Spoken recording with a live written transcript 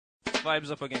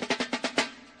vibes up again.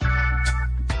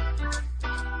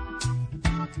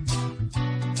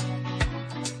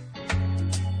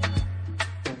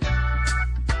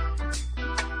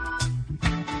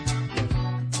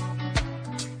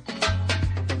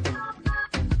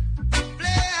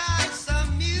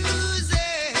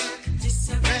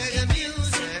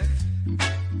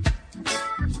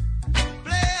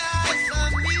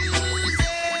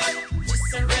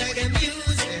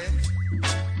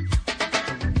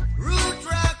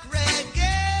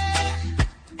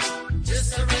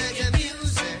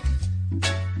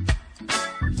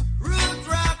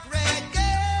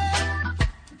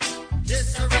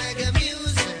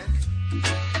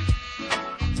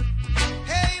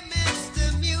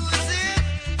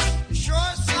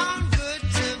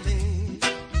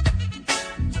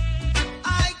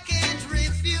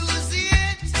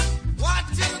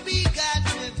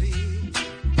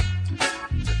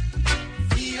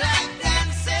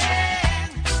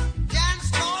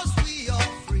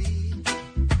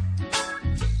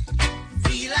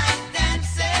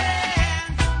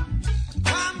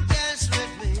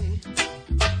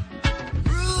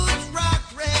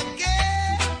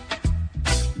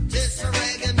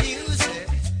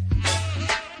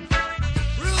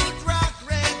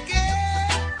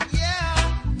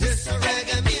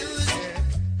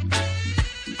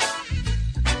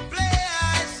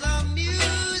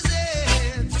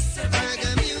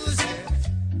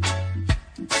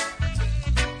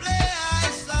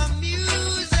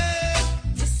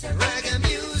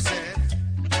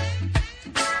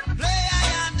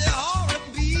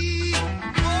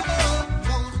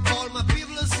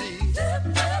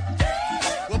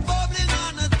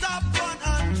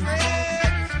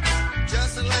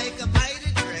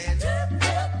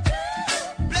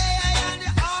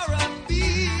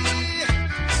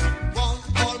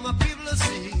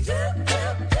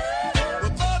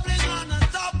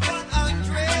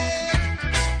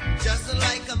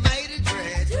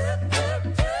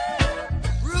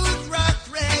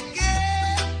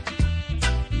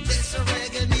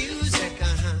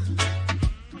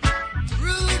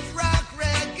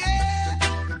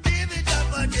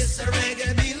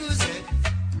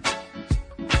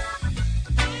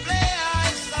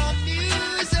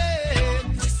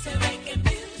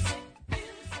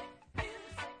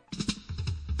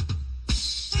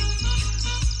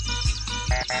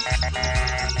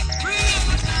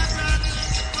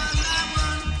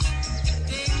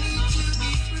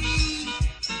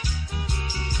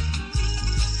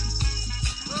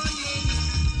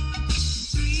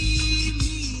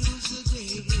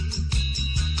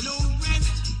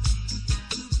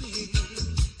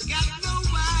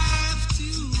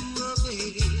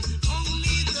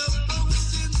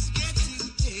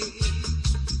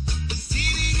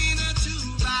 Sitting in a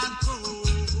 2x4,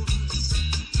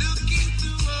 looking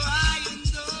through a iron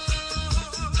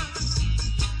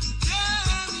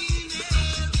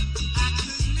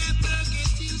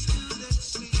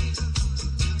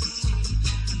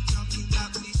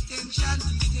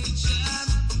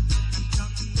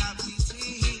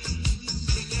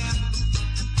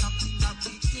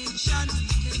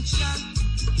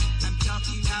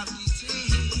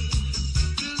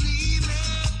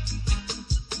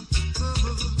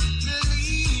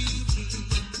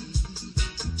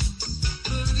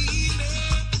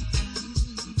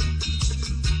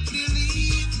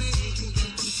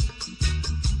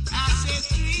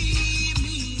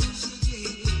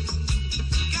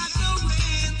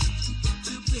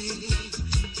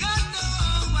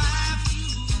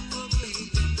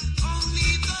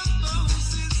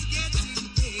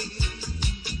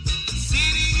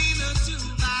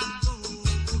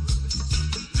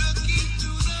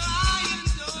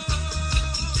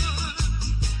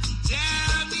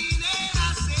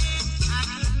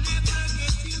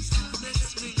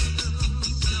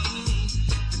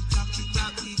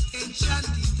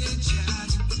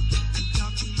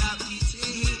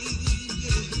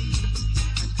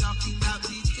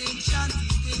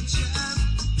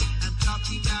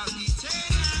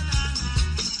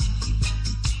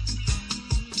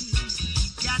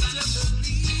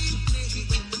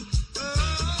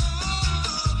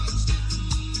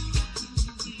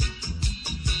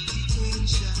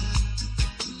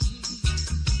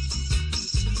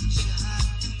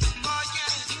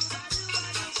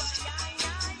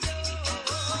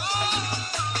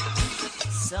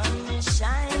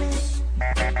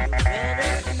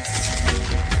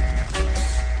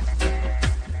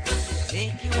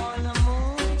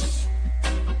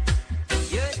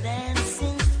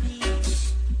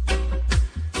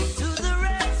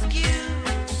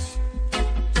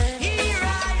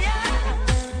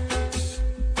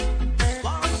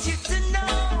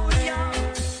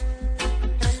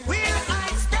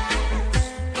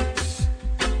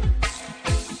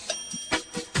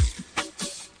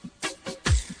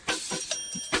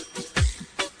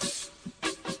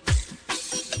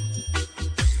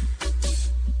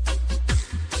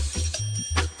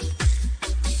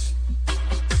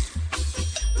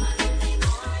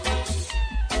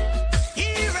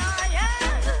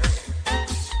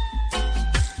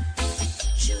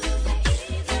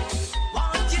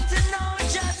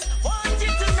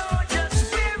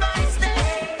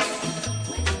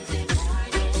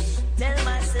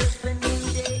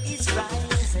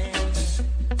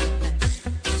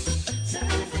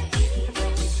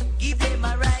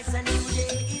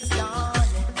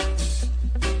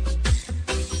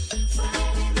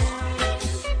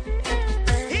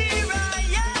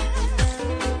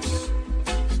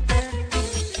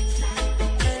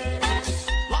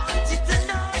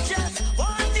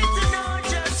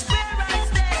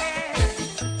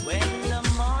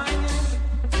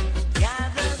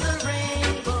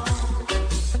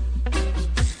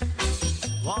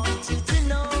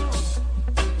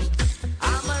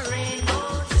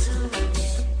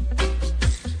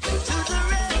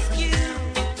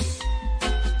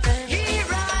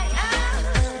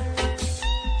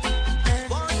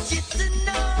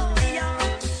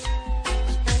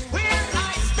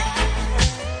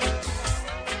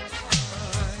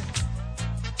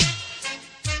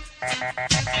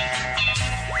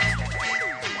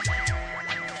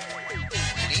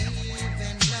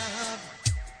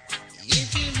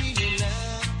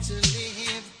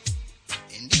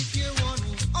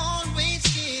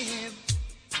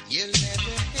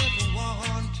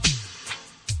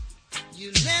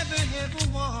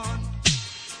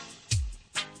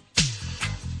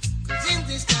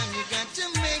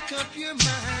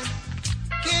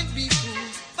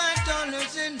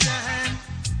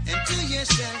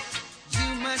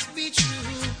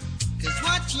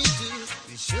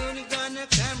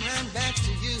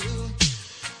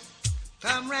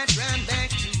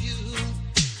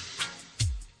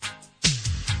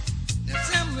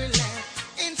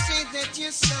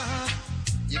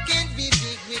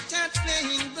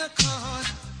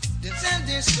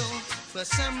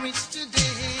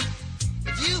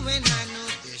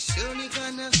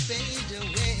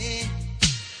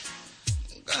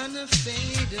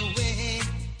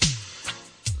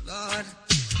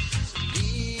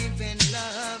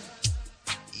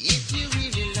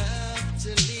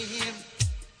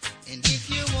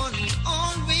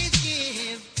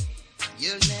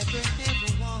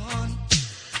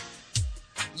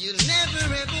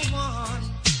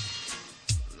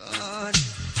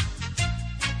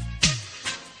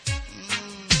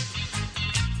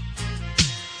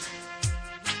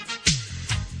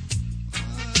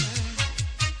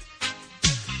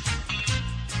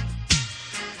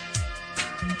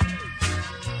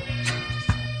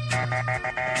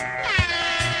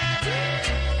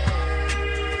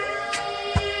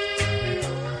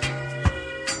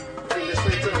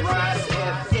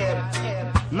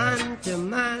Man to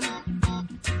man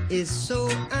is so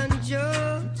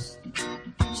unjust.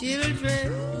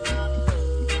 Children,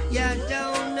 you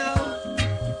don't know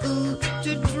who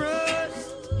to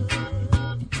trust.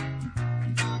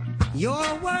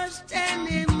 Your worst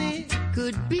enemy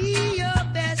could be your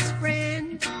best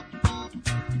friend,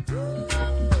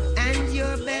 and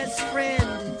your best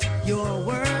friend, your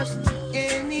worst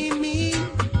enemy.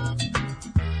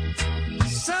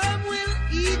 Some will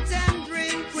eat and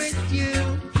drink with you,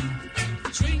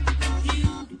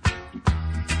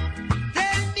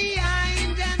 then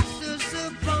behind them sus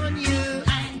upon you.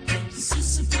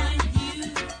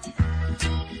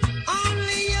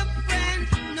 Only your friends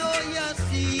know your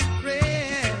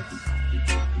secrets,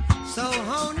 so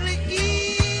only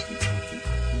he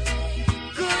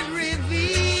could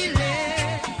reveal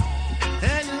it.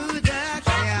 And who that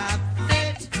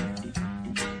fit,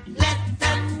 let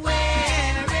them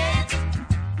wear it.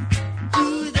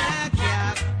 Who that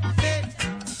fit,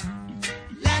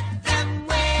 let them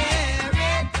wear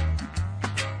it.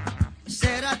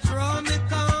 Said I throw me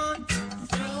con,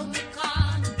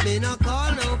 me no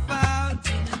call no foul.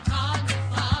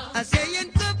 I say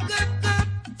you cup, clap,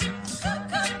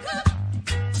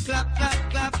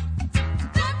 clap, clap.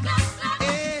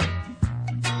 Hey.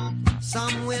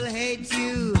 Some will hate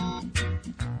you,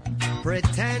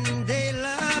 pretend they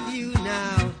love you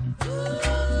now.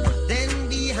 Then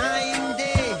behind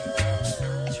they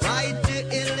try to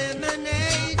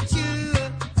eliminate you.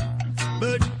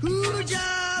 But who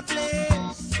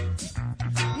jobless?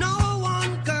 No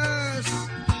one curse.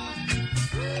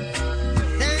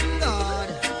 Thank God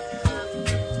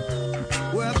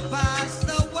we're past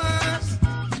the worst.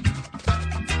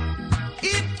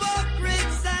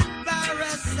 Hypocrites and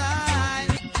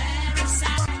parasites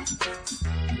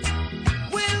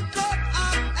will come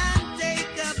up and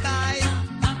take a bite.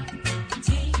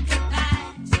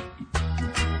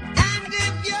 And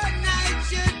if your night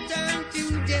should turn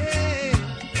to day,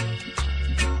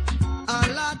 a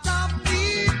lot of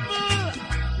people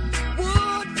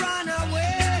would run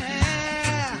away.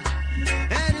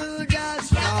 And who does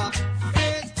stop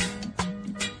it?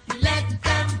 Let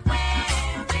them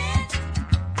wear it.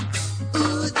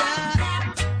 Who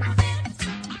that?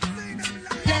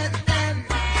 Let them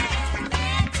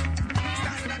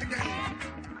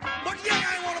But yeah,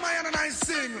 I want my and I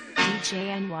sing. DJ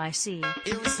NYC.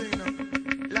 You sing now.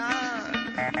 Lord.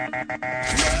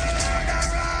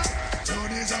 Murderer,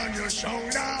 turn is on your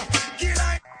shoulder. Kill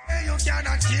like you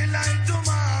cannot kill like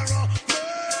tomorrow.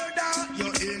 Murder,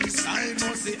 your inside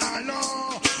must say hello.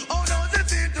 How does it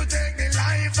feel to take the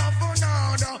life of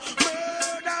another?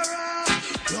 Murderer,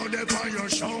 blood upon your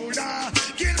shoulder.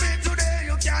 Kill me today,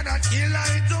 you cannot kill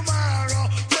like tomorrow.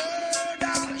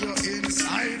 Murder, your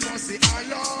inside must say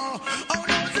hello. How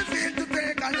does it feel to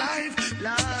take a life?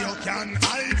 You can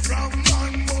hide from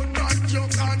man, but not your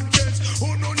conscience. Who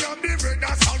know you be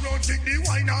brother surrounding the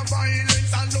wine of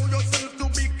violence. Allow yourself to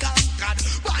be conquered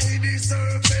by the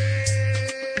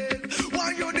serpent. Why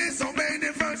you disobey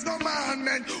the first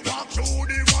commandment? Walk through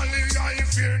the valley, I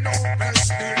fear no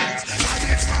pestilence.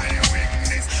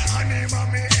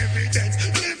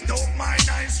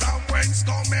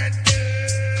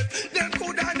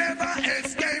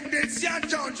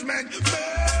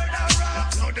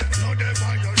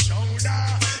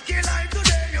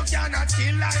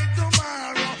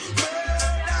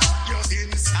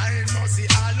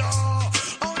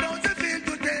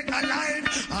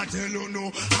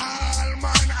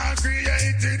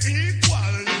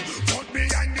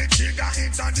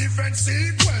 different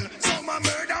sequel. Some a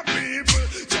murder people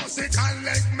just to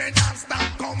collect me and stop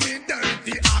coming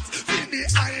dirty acts. For the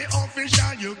high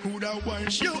official, you coulda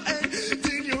washed your head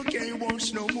till you can't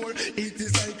wash no more. It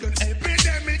is like an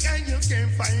epidemic and you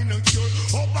can't find a cure.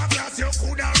 Upper class you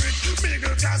coulda rich,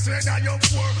 middle class whether you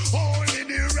poor. Only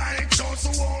the righteous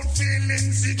won't feel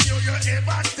insecure. You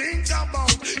ever think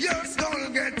about your skull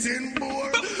getting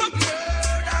bored?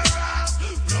 Murderers,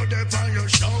 blood upon your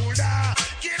shoulder.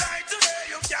 Kill I today,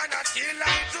 you cannot kill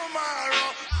I tomorrow.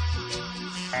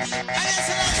 And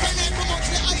yes, when they promote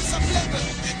the ice of level.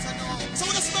 So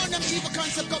when I start them evil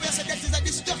concept, because we say that is a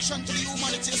destruction to the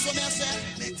humanity. So me I say,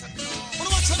 what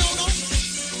do you know now?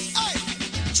 Hey,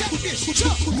 check this,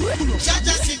 check.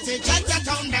 Jaja City, Jaja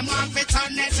Town, them want to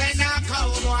turn this in a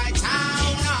cowboy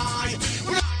town.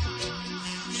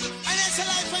 And yes,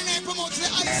 when they promote the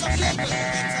ice of level.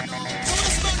 So when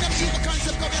I start them evil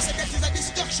concept, because we say that is a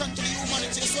destruction to the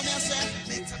humanity. So me I say,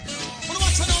 what do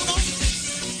you know now?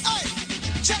 Hey,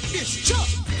 check this, check.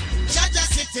 Jaja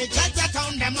City, Jaja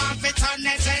Town, them want to turn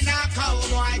this in a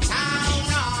cowboy town.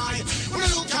 When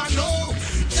you look and know,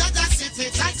 Jaja City,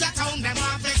 Jaja Town, them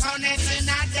want to turn this in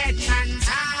a dead man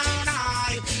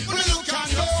town. When you look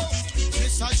and know,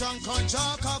 Mr. Junko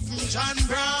Jacob from John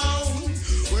Brown.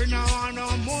 we no want no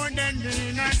more than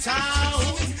in a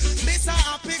town. Mr.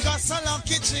 Happy got so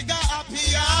lucky, she got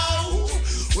happy out.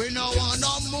 We no want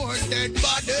no more dead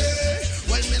body.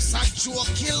 Well, Mr. Joe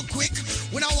kill quick.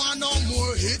 We don't want no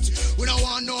more hit. We don't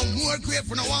want no more grave.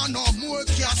 We don't want no more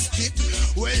casket.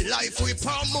 Well, life we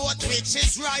promote, which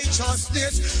is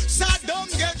righteousness. So don't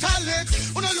get a lick.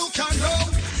 We don't look and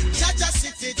look. Jaja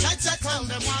City, Jaja Town.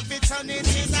 Them want to turn it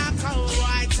in a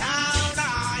cowboy town.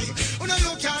 We don't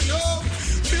look and look.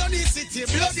 Bloody city,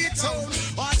 bloody town.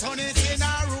 Or turn it in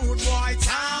a rude boy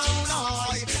town.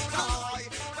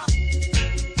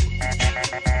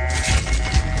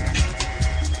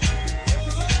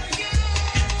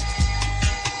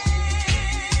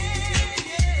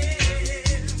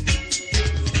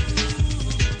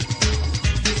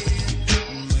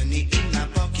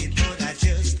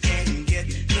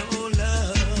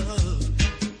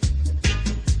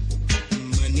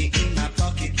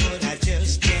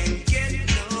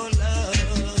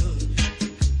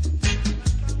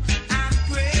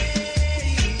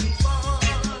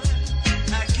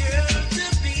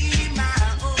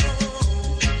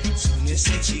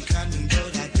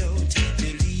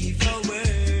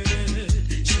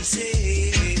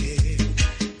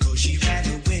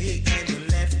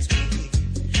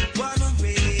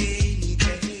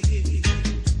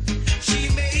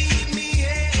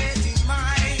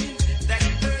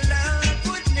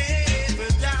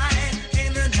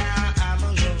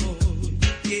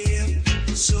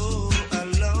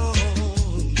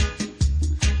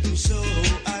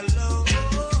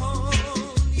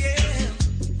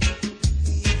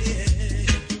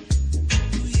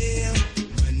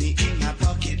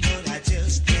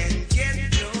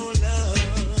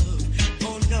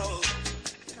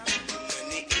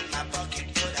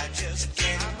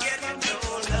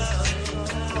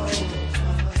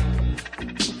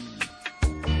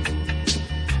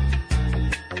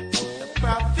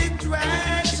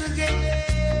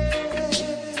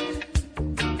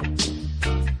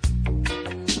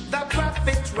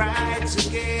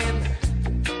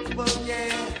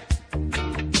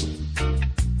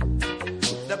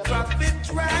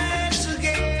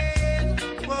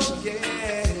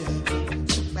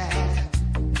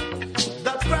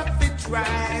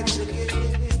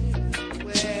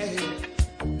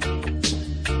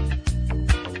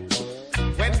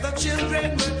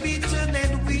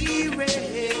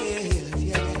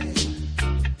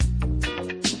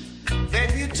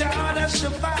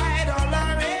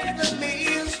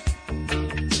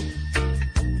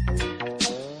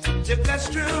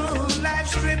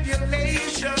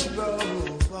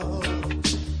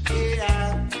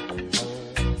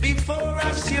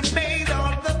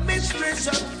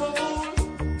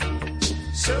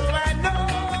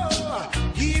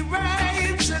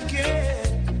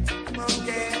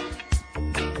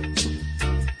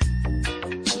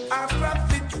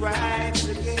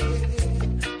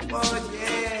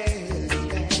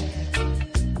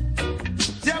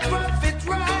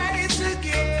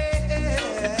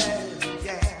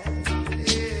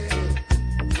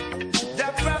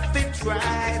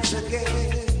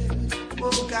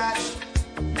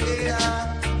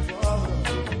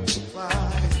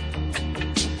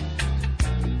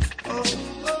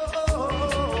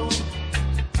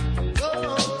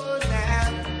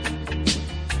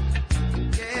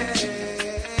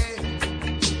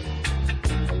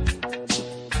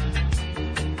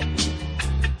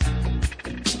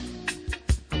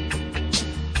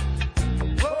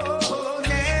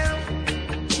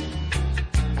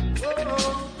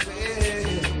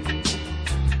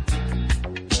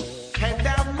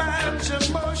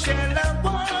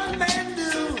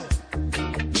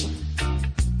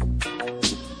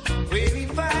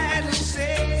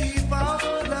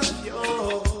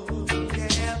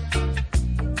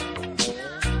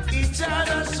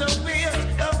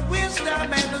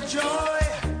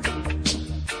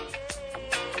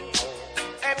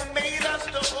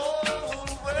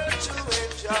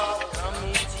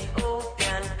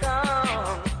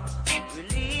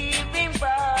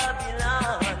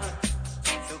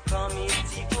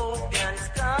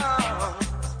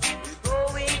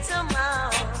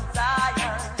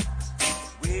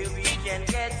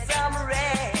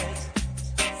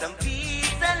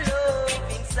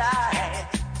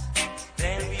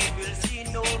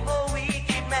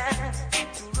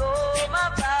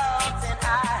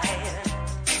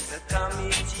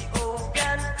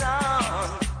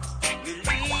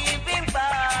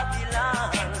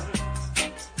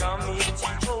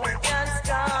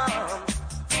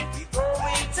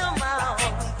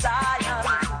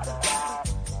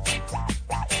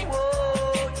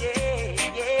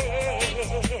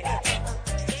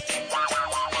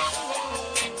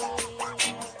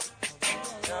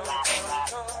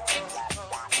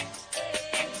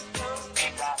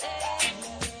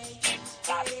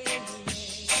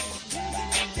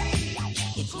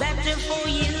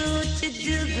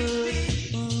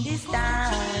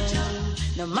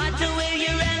 matter where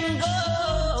you run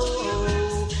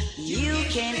go, you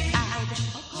can hide,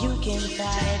 you can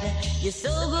hide. You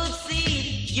sow good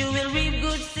seed, you will reap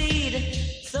good seed.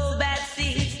 Sow bad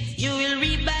seeds, you will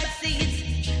reap bad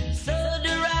seeds. Sow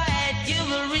the right, you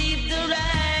will reap the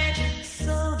right.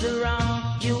 Sow the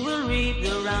wrong, you will reap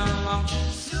the wrong.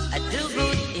 I do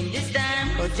good in this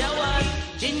time, but I was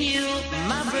in you,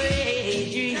 my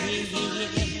bravery.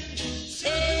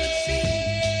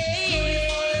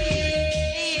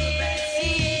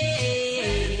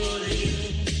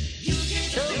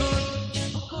 So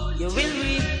good, you will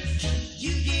reap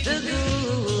the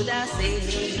good, I say.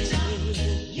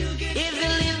 If you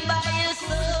live by your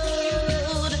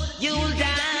sword, you will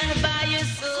die by your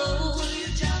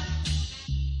sword.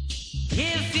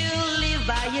 If you live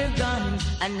by your gun,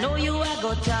 I know you are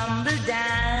gonna tumble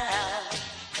down.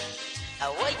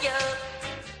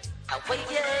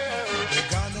 We're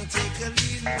gonna take a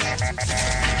little at a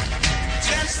time.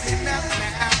 Just enough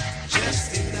now,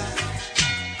 just enough.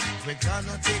 We're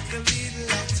gonna take a little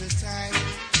at a time.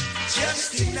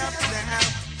 Just enough now,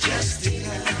 just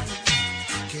enough.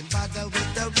 Can't bother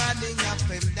with the running up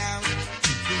and down.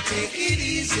 We'll take it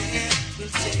easy, we'll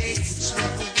take it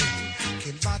slow.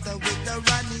 Can't bother with the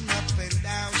running up and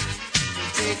down.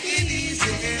 We'll take it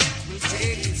easy, we'll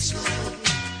take it slow.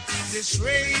 This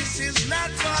race is not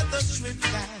for the swift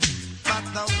man, but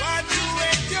the one who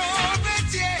endure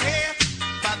it, yeah.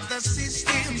 But the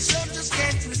system soldiers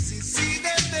can't resist. See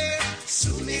them there,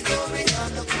 soon me going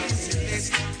on the crazy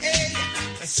list. Hey,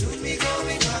 soon me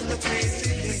going on the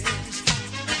crazy list.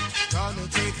 Gonna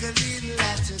take a little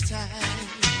at a time.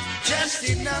 Just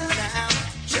enough now,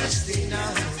 just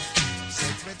enough.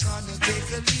 Said we're gonna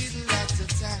take a little at a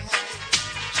time.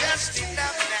 Just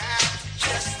enough now,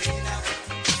 just enough.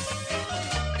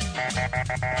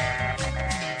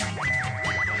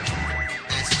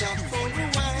 I stopped for a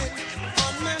while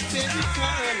on my favorite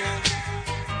corner.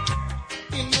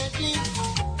 Imagine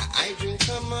I drink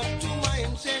come up to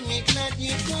wine, say me glad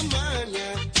you come on,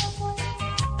 yeah.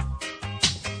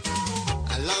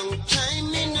 A long time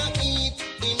me no eat,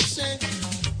 him say,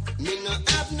 me no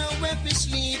have nowhere to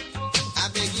sleep. I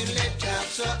beg you let have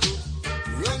something,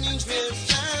 running's real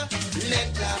sharp,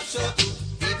 let have something,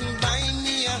 even buy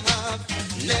me a half.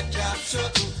 Let up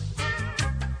something,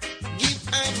 give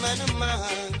I man a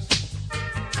mark.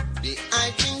 The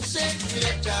I think say,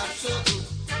 let up something,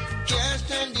 can't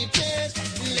stand the taste.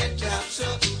 Let up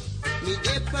something, me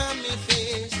dip on me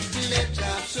face. Let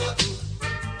up something,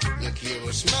 look you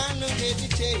a smile no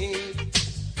hesitate.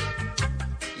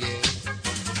 Yeah,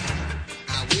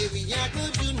 how way we are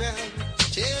gonna do now?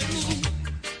 Tell me,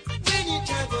 when you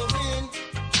talk again,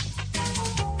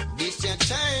 this your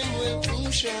time will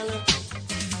crucial.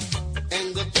 And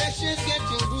the pressure's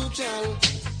getting brutal.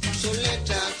 So let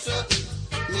up something,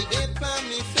 me dip on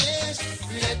me face.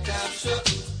 Let up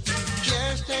something,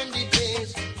 can't stand the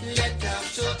pace. Let up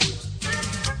something,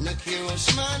 no care a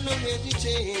smile, no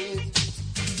hesitate.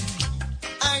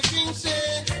 I think say,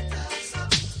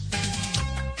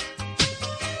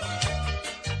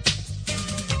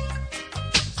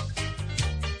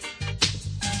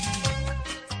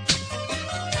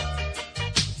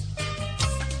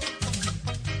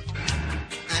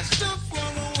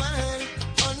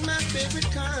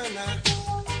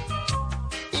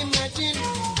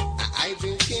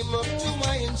 came up to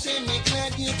wine and say me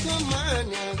glad you come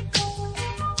on, yeah.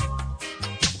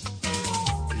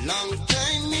 Long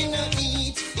time me no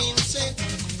eat, him say,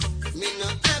 me no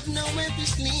have nowhere to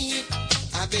sleep.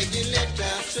 I beg you let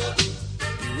off something,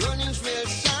 running's real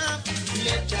sharp.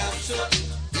 Let off something,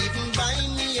 even buy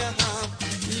me a half.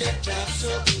 Let off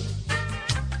something,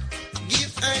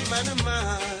 give I man a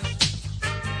mark.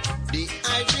 The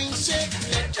I drink say,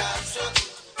 let off something,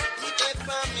 me dip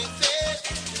on me face.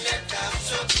 Let off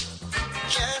something,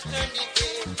 can't stand the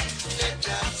pain. Let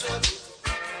off something,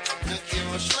 no care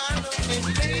what swallow me.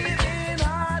 Living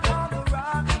hard on the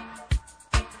rock,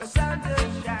 the sun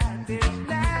does shine, there's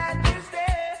land to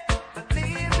stay. But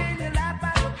living your life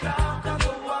by the clock on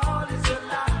the wall is a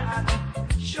lot,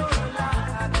 sure a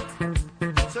lot.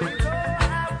 So you go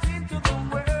out into the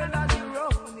world on your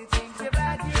own. It seems you've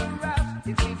had your rough,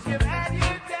 it seems you've had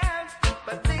your downs.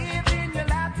 But living your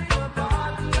life in a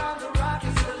bottle on the rock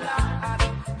is a lot,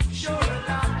 sure a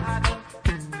lot.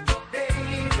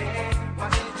 Baby,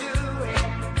 what you doing?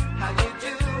 How you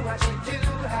do, what you do,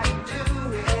 how you do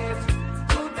it.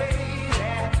 Good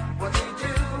baby, what you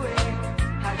doing?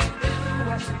 How you do,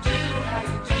 what you do, how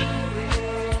you do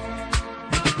it.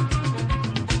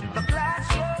 The black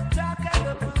smoke talk and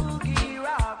the boogie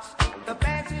rocks. The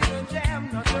fancy the jam,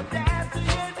 not the dance to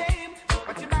your name.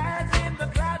 But your mind's in the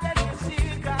cloud and your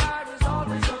cigar is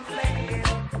always on flame.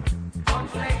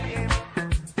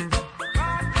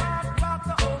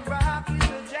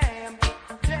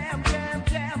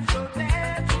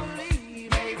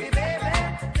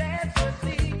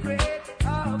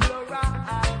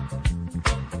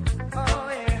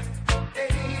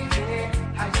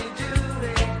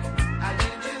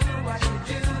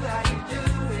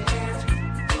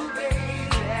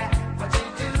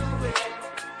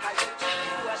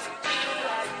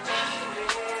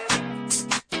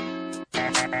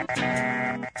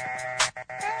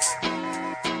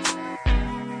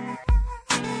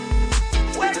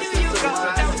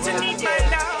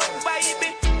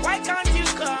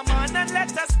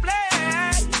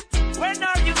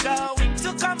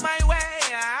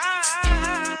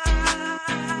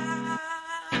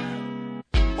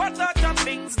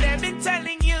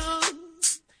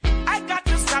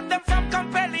 stop them from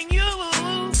compelling you,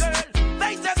 girl.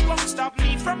 They just won't stop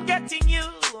me from getting you.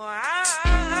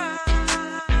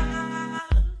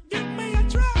 Give me a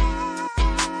try,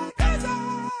 'cause I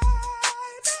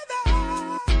know that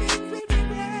it will be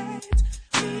great.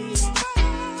 Me your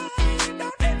mind,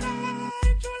 don't deny.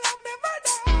 True love never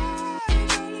die,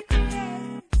 girl, it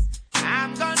creates.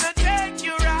 I'm gonna take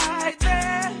you right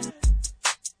there,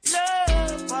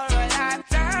 love for a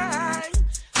lifetime.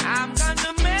 I'm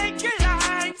gonna make your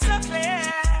line so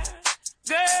clear,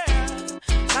 girl.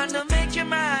 Gonna make you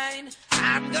mine.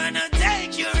 I'm gonna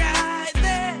take you right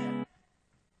there,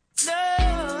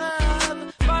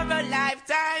 love for a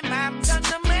lifetime. I'm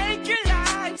gonna make your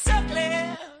life so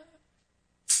clear.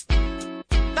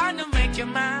 Gonna make you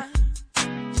mine.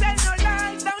 Tell no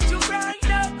lies, don't you cry,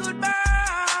 no goodbye.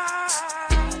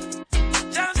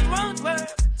 Just won't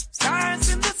work. Stars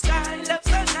in the sky, love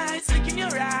so nice, look in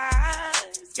your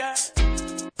eyes, girl.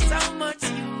 So much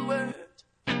you worth.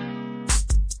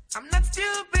 I'm not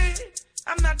stupid,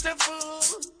 I'm not a fool.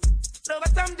 Know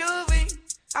what I'm doing,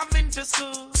 I've been to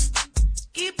school.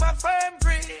 Keep a firm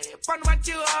grip on what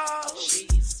you hold.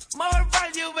 More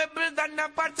valuable than a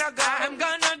pot of gold. I'm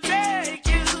gonna take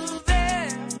you there,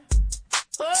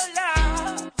 oh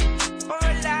love, for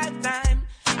a lifetime.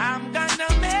 I'm gonna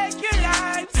make your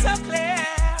life so clear.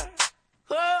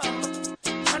 Oh,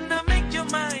 gonna make you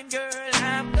mine, girl.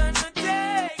 I'm gonna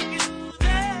take you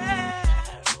there.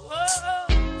 Oh,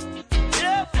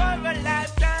 love for a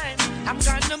lifetime. I'm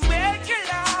gonna make your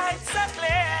life so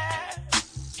clear.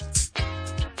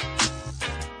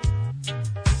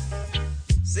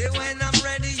 Say when I'm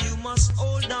ready, you must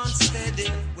hold on steady.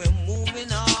 We're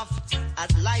moving off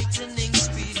at lightning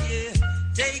speed, yeah.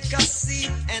 Take a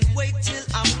seat and wait till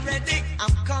I'm ready.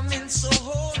 I'm coming, so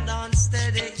hold on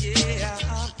steady, yeah.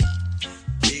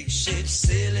 Big ship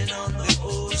sailing on the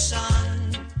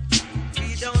ocean.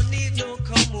 We don't need no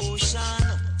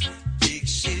commotion. Big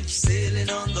ship sailing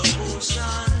on the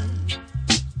ocean.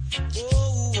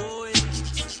 Oh, oh,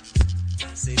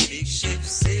 yeah. Say big ship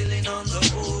sailing on the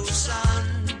ocean.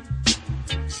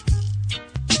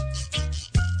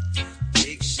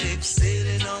 Big ship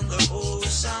sailing on the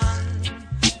ocean.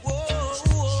 Whoa,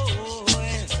 whoa,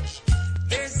 yeah.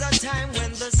 There's a time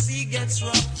when the sea gets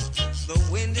rough, the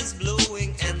wind is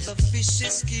blowing and the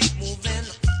fishes keep moving.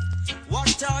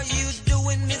 What are you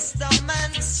doing, Mr.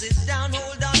 Man? Sit down,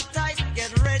 hold on tight,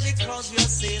 get ready, 'cause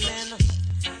we're sailing.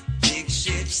 Big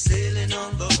ship sailing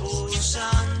on the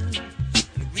ocean.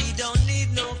 We don't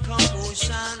need no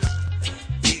commotion.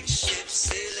 Big ship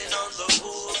sailing on the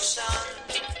ocean.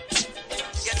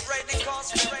 Get ready,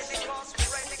 'cause we're ready, 'cause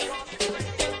we're ready, 'cause we're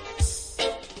ready.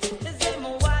 This is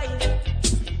my wife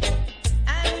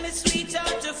and my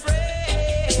sweetheart a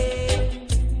friend.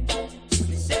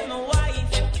 This is my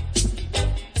wife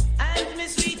and my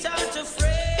sweetheart a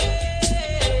friend.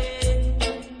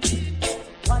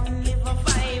 One live a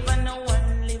 5 and a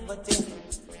one live a 10.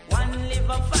 One live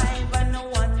a 5 and a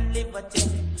one live a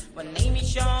 10. One name is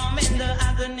Sham and the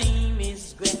other name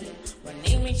is Gwen. One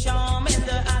name is Sham and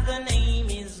the other name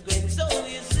is Gwen. So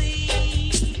you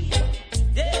see,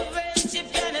 their friendship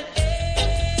cannot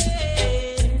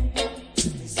end.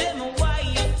 Say my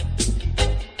wife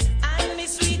and my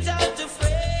sweetheart a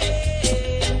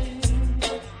friend.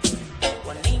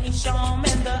 One name is Sham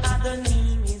and the other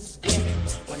name is Gwen.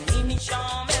 One name is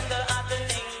Sham and the other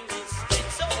name is Gwen.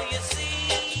 So you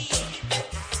see,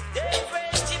 their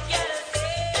friendship cannot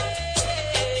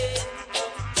end.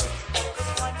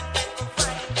 'Cause one live a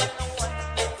 5 and a one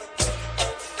live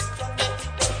a 10.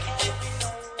 Can you every no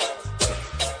one?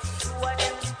 Two of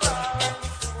them scar and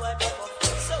two of them a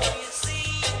friend. So you see,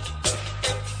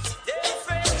 their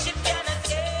friendship cannot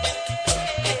end.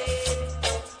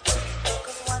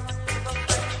 'Cause one live a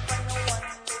 5 and a one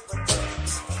live a 10.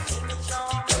 Name is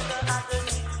Sham and the other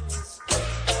name is Gwen.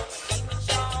 Name is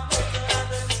Sham and the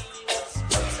other name is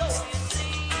Gwen. So you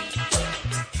see,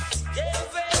 their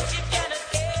friendship cannot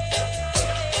end.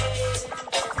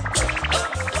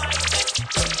 I'm a wife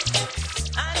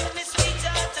and my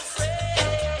sweetheart a friend.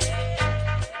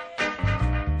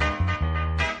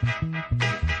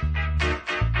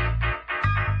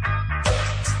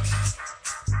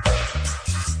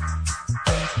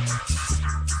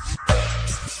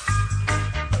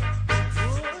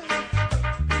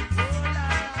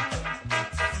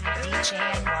 DJ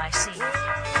NYC.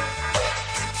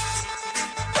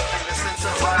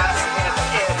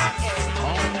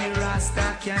 Only Rasta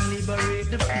can liberate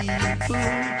the people.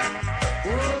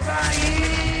 Over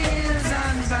hills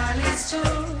and valleys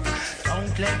too.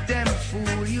 Don't let them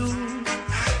fool you.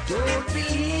 Don't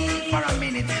believe for a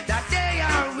minute that they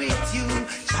are with you.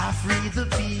 Shall free the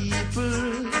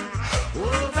people.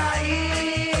 Over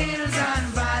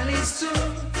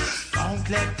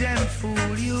let them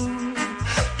fool you.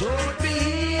 Don't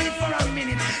believe for a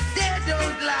minute they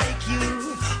don't like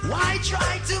you. Why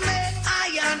try to make I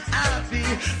unhappy?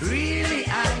 Really,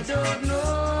 I don't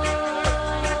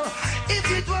know. If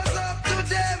it was up to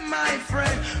them, my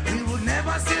friend, we would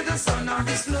never see the sun or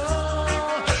the snow.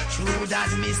 Through that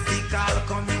mystical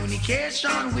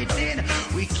communication within,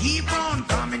 we keep on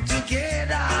coming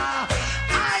together.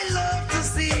 I love to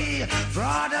see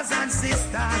brothers and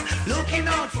sisters looking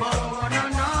out for one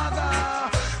another.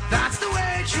 That's the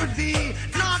way it should be,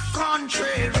 not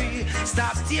contrary.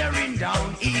 Stop tearing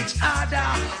down each other.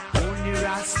 Only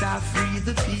Rasta free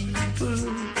the people.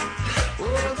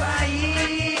 Over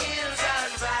hills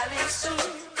and valleys too.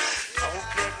 Don't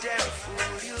let them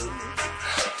fool you.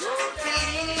 Don't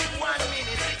believe 1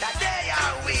 minute that they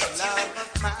are with you. Love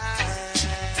of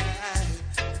mine,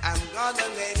 I'm gonna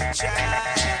let it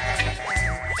shine.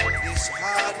 This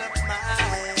heart of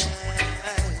mine,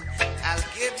 I'll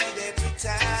give it every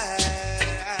time.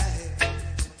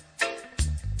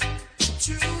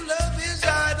 True love is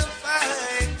hard to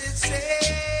find, they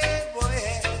say, boy.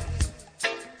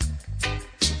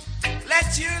 Let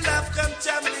your love come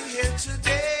tumbling here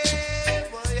today,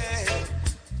 boy.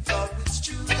 For it's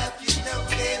true love, you know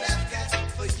that I've got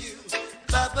for you.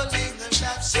 Bubbling the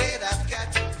love, said I've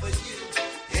got for you.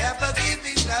 Ever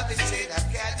giving love, it said I've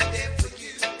got it there for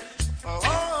you. For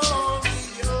only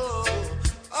you,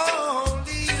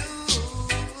 only you,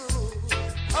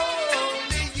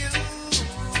 only you,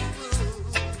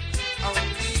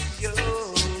 only you,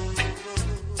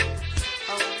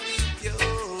 only you.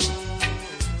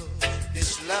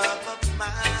 This love of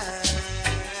mine,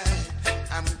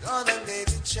 I'm gonna let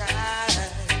it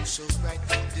shine so bright.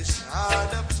 This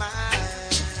heart of mine,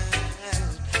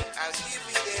 I'll give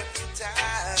it every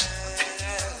time.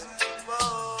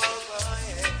 Oh, boy,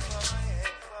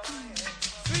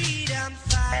 freedom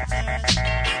fighters,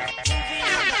 moving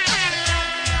on the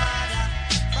African border,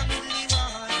 family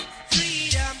war.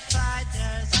 Freedom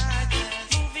fighters,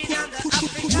 moving on the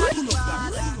African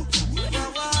border.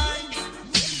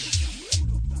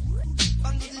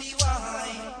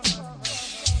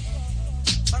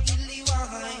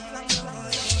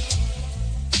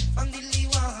 Family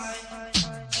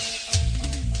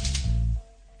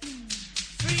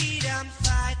freedom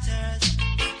fighters,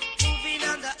 moving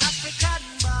on the African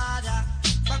border.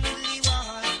 Family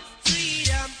war.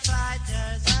 Freedom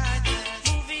fighters,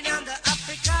 moving on the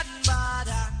African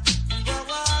border.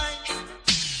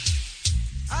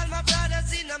 All my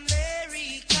brothers in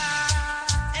America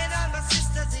and all my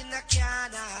sisters in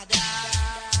Canada,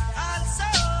 also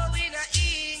in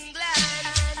England,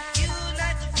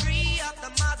 unite to free up the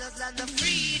motherland, the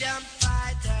freedom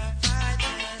fighter,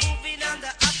 moving on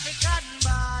the African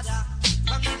border.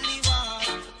 Family war,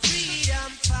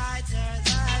 freedom fighters,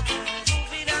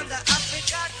 moving on the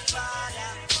African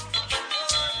border.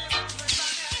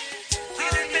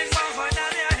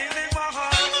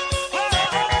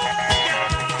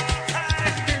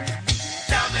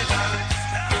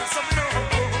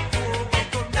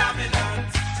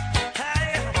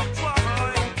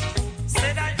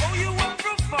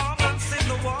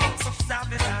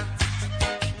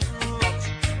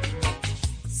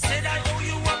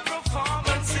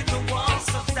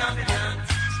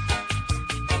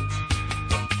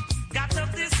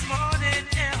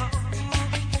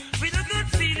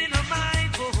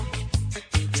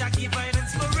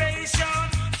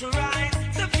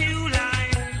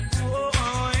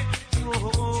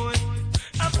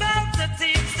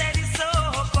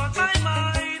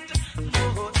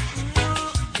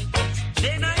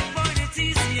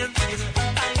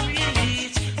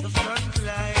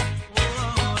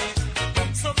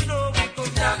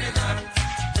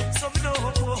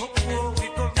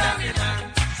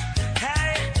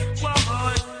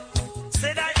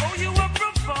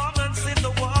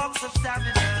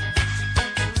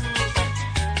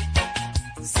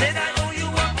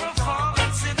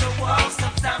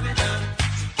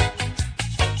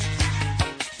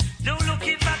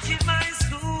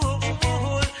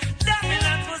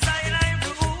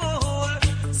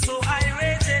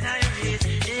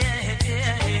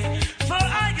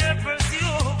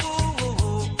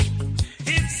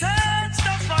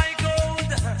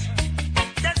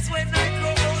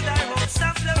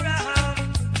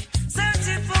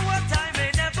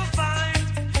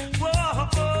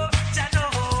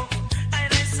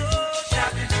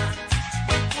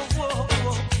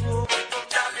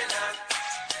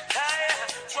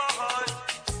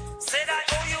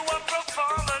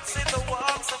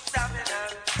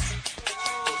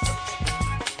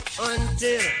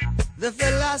 Until the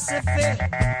philosophy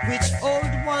which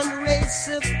old one race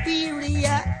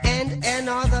superior and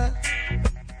another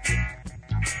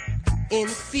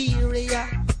inferior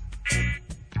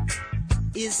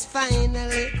is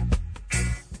finally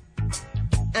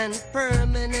and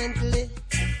permanently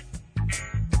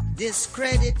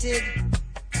discredited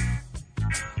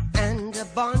and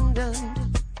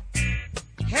abandoned.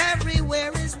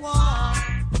 Everywhere is war.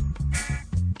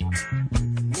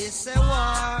 It's a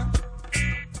war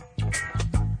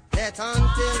that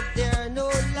until they're no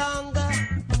longer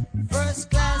first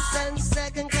class and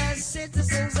second class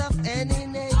citizens of any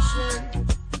nation,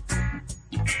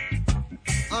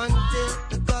 until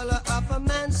the color of a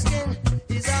man's skin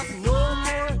is of no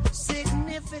more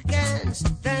significance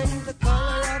than the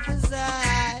color of his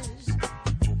eyes.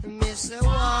 Miss a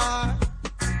war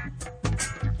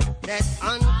that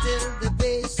until the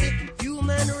basic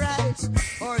human rights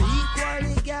are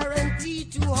equally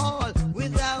guaranteed to all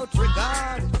without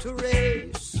regard to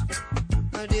race.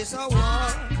 This a war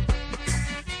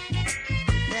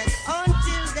that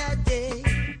until that day,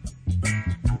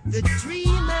 the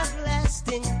dream of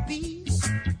lasting peace,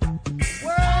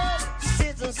 world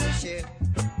citizenship,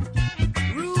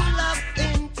 rule of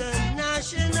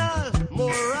international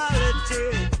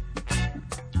morality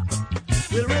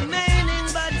will remaining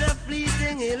but a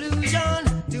fleeting illusion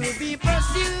to be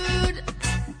pursued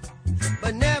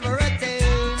but never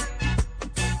attained.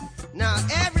 Now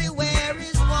everywhere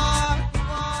is war,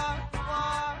 war,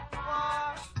 war,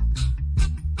 war.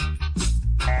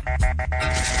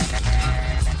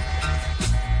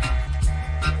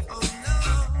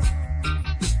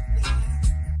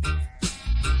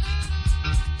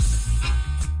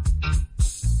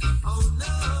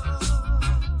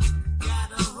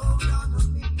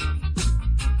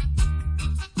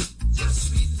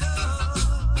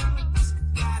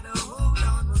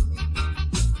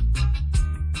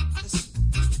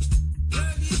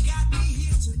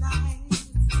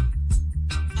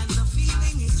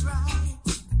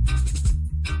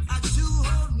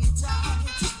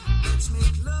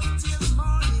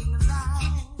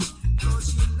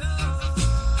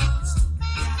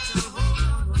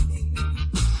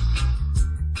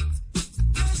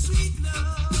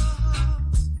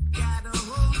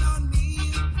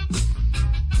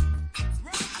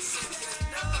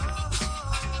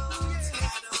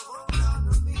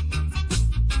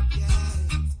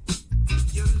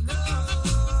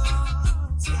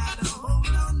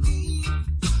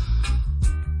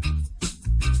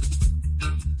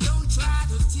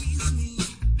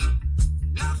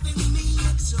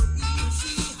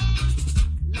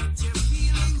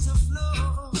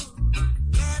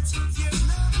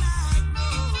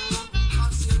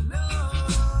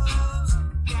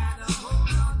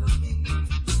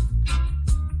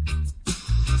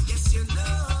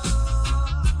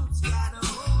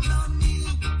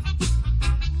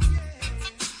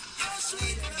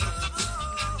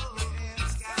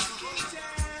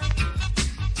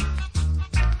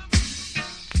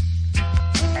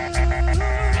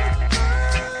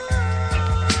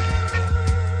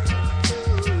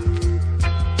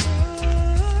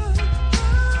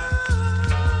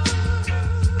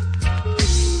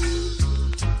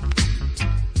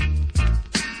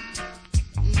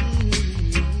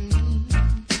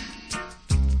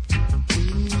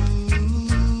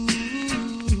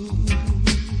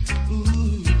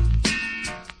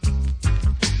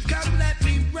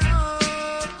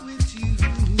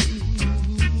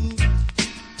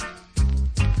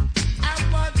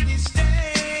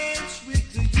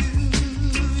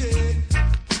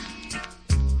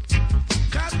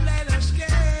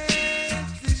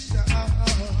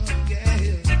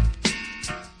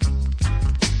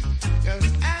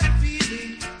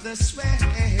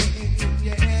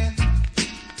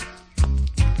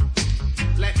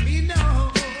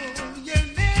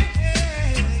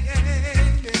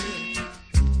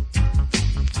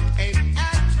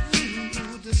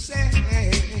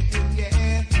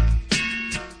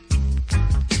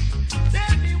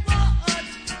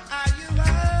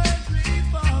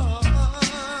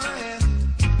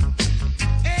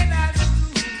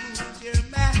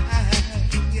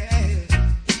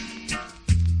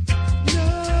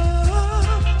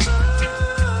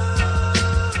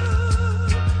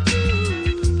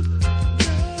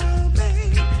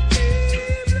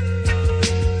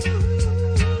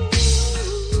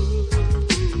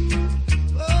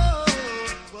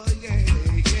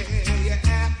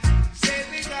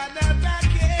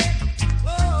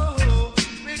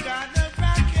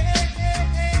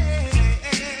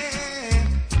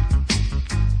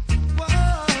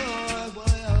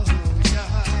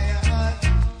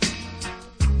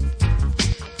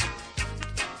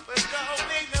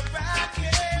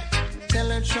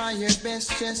 try your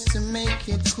best just to make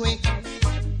it quick.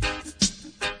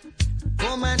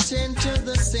 Come and tend to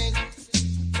the sick.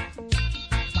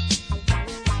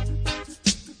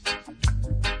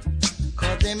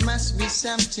 Cause there must be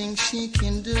something she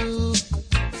can do.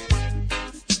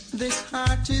 This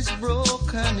heart is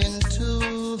broken in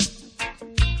two.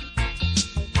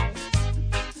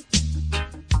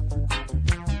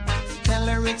 Tell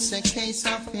her it's a case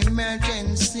of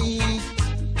emergency.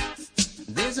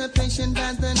 There's a patient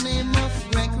by the name of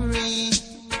Gregory.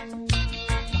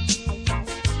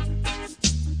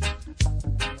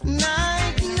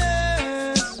 Night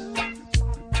nurse,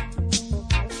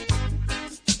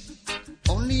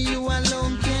 only you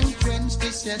alone can quench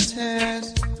this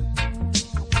thirst.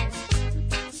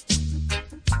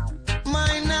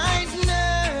 My night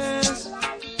nurse,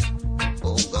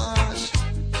 oh gosh,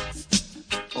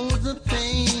 oh the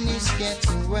pain is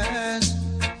getting worse.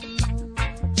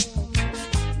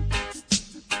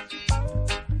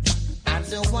 I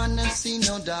don't wanna see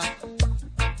no doctor.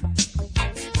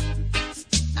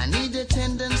 I need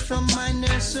attendance from my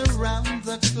nurse around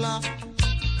the clock.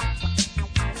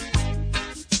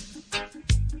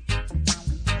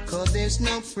 Cause there's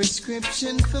no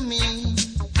prescription for me.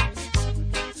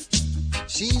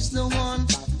 She's the one,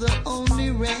 the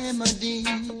only remedy.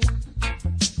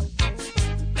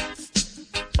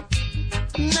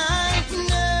 Night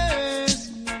nurse,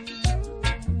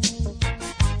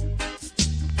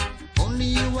 only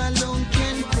you alone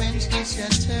can quench this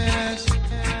thirst.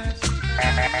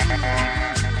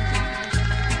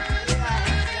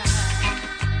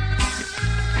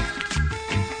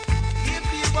 If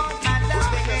you want my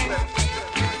loving,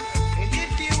 and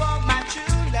if you want my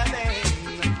true loving,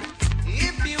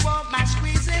 if you want my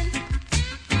squeezing,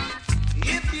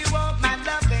 if you want my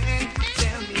loving,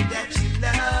 tell me that you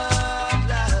love,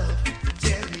 love.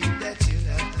 Tell me that you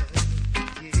love.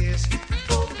 Yes,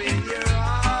 open your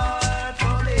heart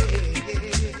for me.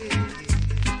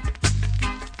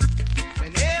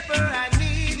 Whenever I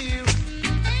need you,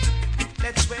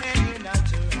 that's when you're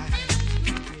not around.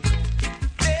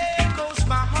 There goes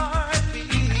my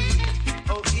heartbeat.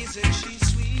 Oh, isn't she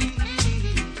sweet?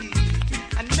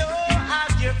 I know how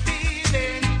you're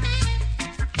feeling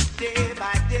day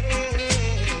by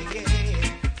day.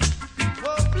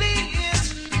 Oh, please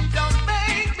don't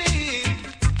make me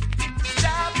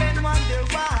stop and wonder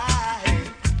why.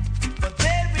 But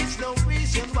there is no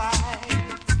reason why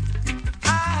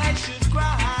I should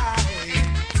cry.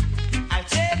 I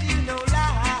tell you no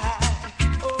lie.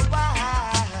 Oh, why?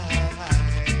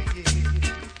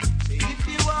 Say if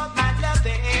you want my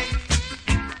loving,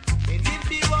 and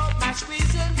if you want my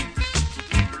squeezing,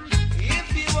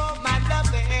 if you want my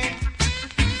loving,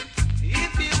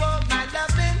 if you want my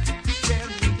loving, tell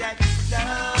me that you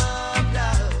love,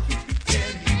 love.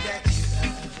 Tell me that you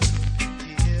love.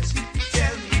 Yes,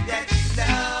 tell me that you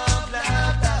love,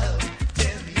 love, love.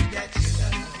 Tell me that you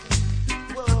love.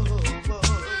 Whoa, whoa,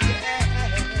 yeah.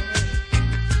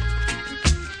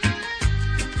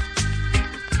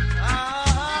 Oh,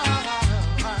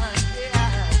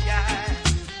 yeah, yeah.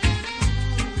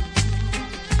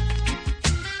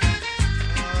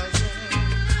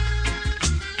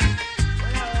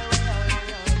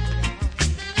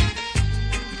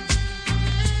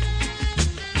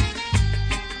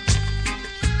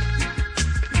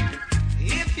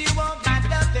 If you want my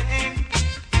loving,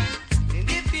 and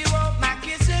if you want my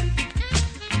kissing,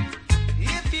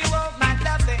 if you want my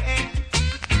loving,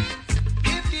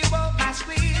 if you want my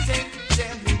squeezing,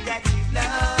 tell me that you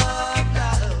love,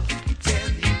 love. Tell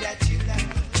me that you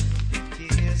love.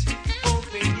 Yes,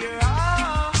 open your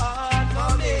heart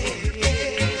for me.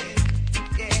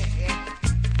 Yeah.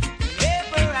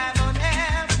 Whenever I'm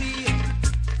unhappy,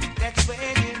 that's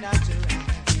when you're not around.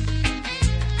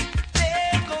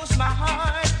 There goes my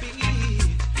heartbeat.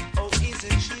 Oh,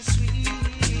 isn't she sweet?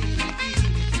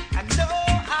 I know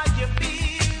how you're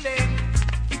feeling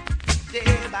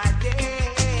day by day.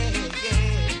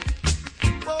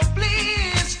 Oh,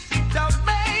 please don't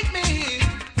make me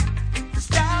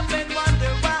stop and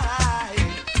wonder why.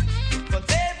 But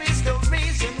there is no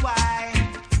reason why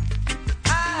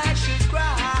I should cry.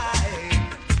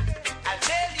 I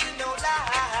tell you no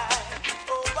lie.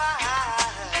 Oh, why?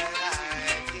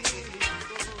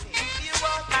 If you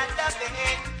want my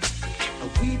loving,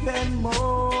 weep and mourn.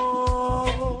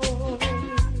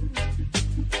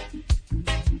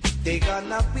 They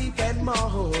gonna weep and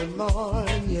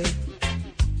mourn, yeah.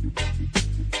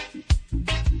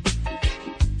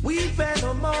 Weep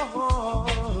and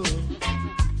mourn.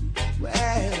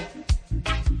 Well,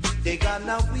 they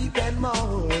gonna weep and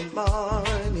mourn,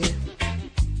 yeah.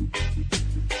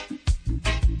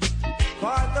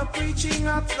 For the preaching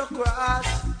of the cross,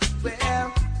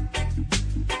 well,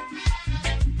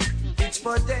 it's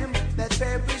for them that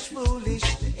perish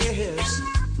foolishness.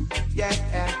 Yeah.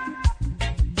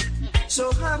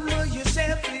 So humble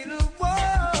yourself, little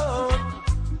one.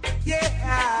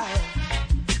 Yeah.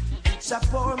 It's a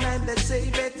poor man that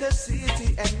saved the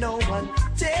city, and no one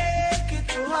take it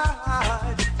to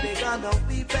heart. They gonna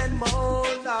weep and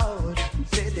moan, Lord.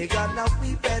 Say they gonna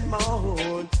weep and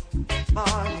moan.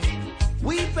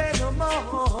 Weep and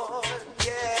moan.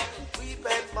 Yeah, weep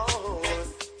and moan.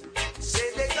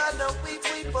 Say they gonna weep,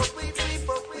 weep, weep, weep, weep,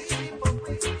 weep,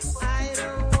 weep. I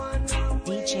don't wanna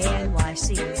DJ NYC.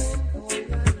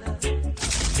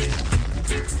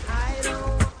 I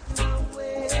don't wanna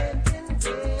wait in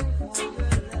vain for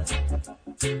your love.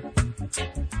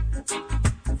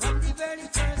 From the very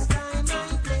first time I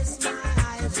placed my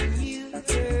eyes on you,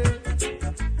 girl,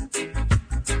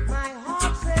 my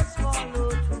heart says follow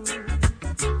through.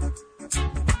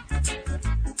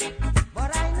 But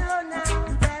I know now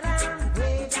that I'm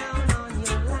way down on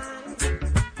your line.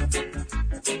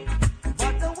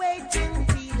 But the waiting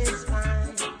feel is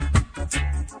fine.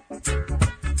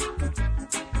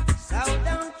 So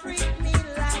don't treat me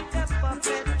like a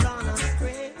puppet on a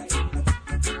string.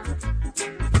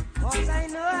 'Cause I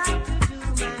know how to do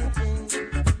my thing.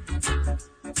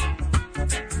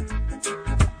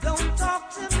 Don't talk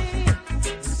to me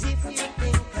as if you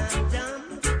think I'm dumb.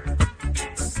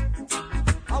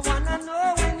 I wanna know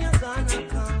when you're gonna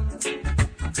come.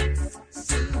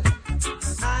 See,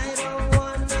 I don't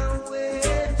wanna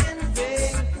wait in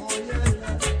vain for your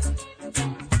love.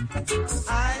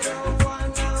 I don't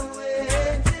wanna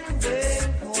wait in vain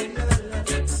for your love.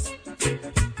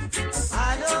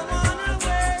 I don't wanna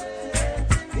wait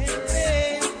in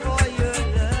vain for your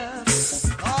love.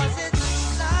 'Cause it's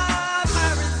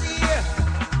summer is here.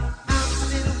 I'm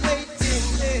still waiting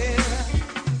there.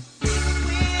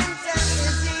 Winter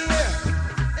is here,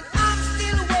 and I'm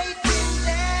still waiting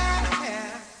there.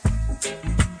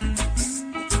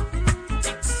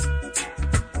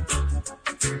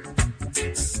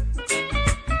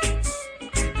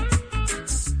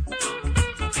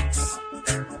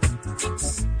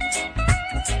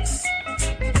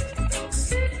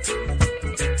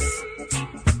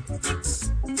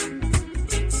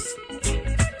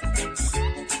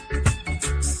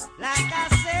 Like I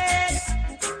said,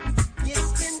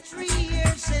 it's been 3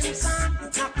 years since I'm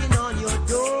knocking on your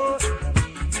door,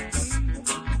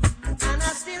 and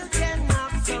I still can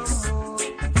knock some more.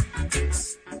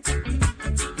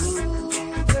 Ooh,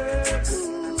 girl,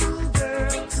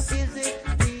 is it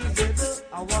feasible?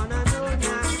 I wanna know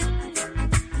now,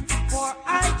 for I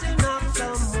to knock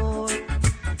some more.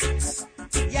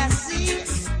 Yeah, see,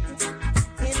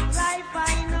 in life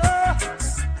I know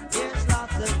there's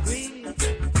lots of grief,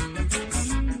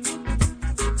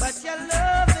 but your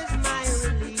love is my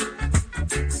relief.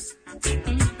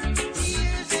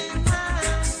 Tears in my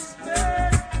eyes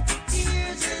burn,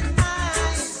 tears in my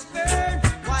eyes burn,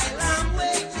 while I'm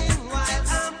waiting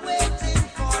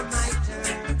for my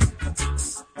turn.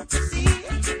 See,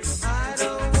 I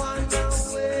don't wanna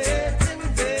wait in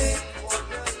vain for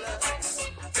your love.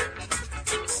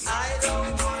 I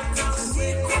don't wanna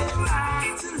wait.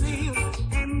 Right to live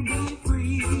and be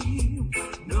free,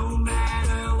 no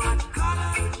matter what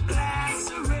color, class,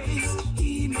 or race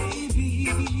he may be.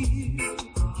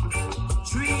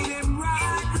 Treat him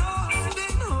right, Lord,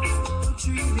 and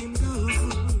treat him good.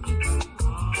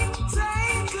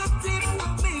 Take a tip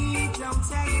from me, don't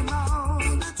tag him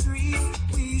on the tree.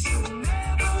 We should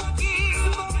never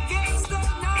give against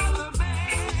another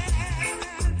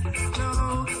man. No,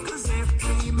 'cause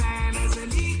every man has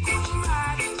an equal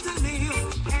right to live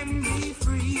and be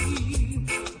free,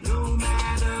 no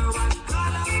matter what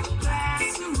color,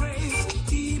 class, or race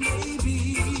he may be.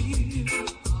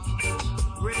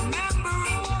 Remember,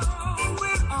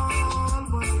 we're all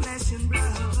one flesh and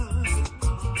blood.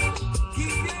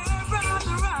 Keep your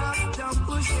brother up, don't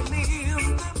push him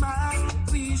in the mud.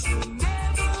 We should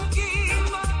never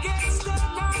give against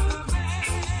another man.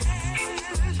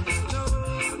 No,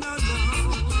 no, no.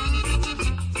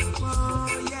 Oh,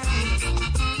 yeah.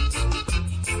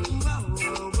 Oh,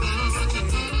 oh, oh,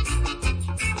 yeah.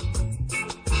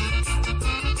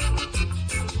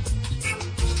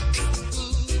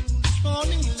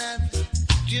 Falling in love,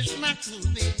 just like the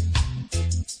wind.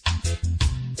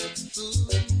 Fools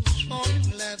falling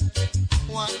in love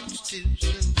once too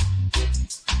soon.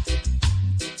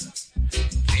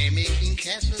 They're making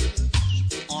castles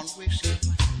on wishing.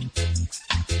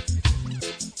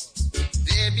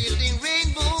 They're building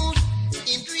rainbows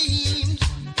in dreams.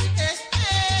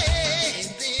 Hey,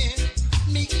 they're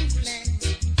making plans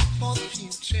for the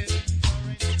future.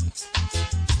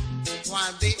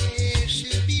 While they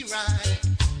should be right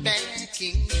back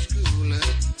in school.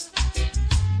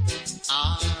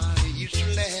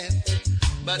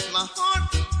 but my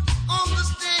heart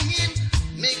understand,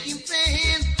 making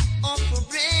plan of a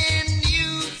brand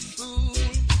new fool.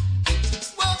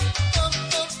 Whoa,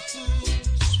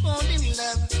 fall in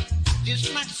love,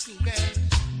 just like schoolgirls.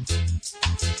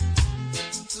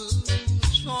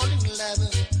 Fall in love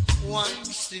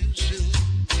once too soon.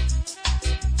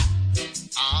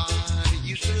 I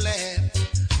used to laugh,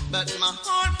 but my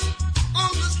heart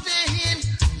understand,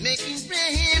 making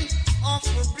plan of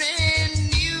a brand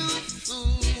new fool.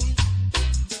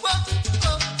 Whoa,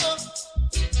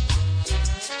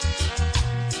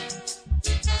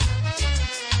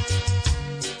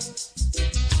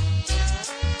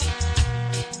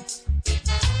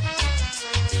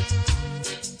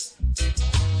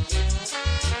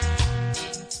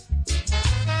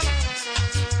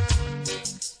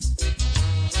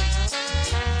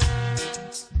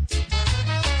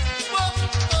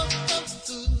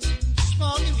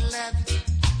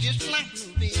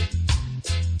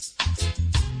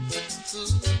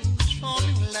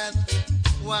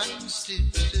 once too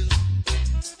soon.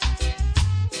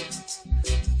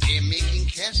 They're making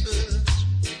castles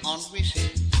on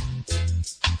wishes.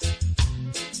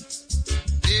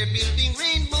 They're building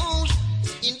rainbows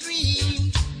in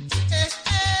dreams. Hey,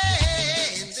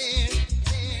 hey, there.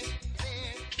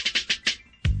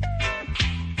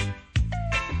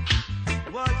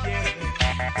 What,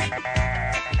 yeah.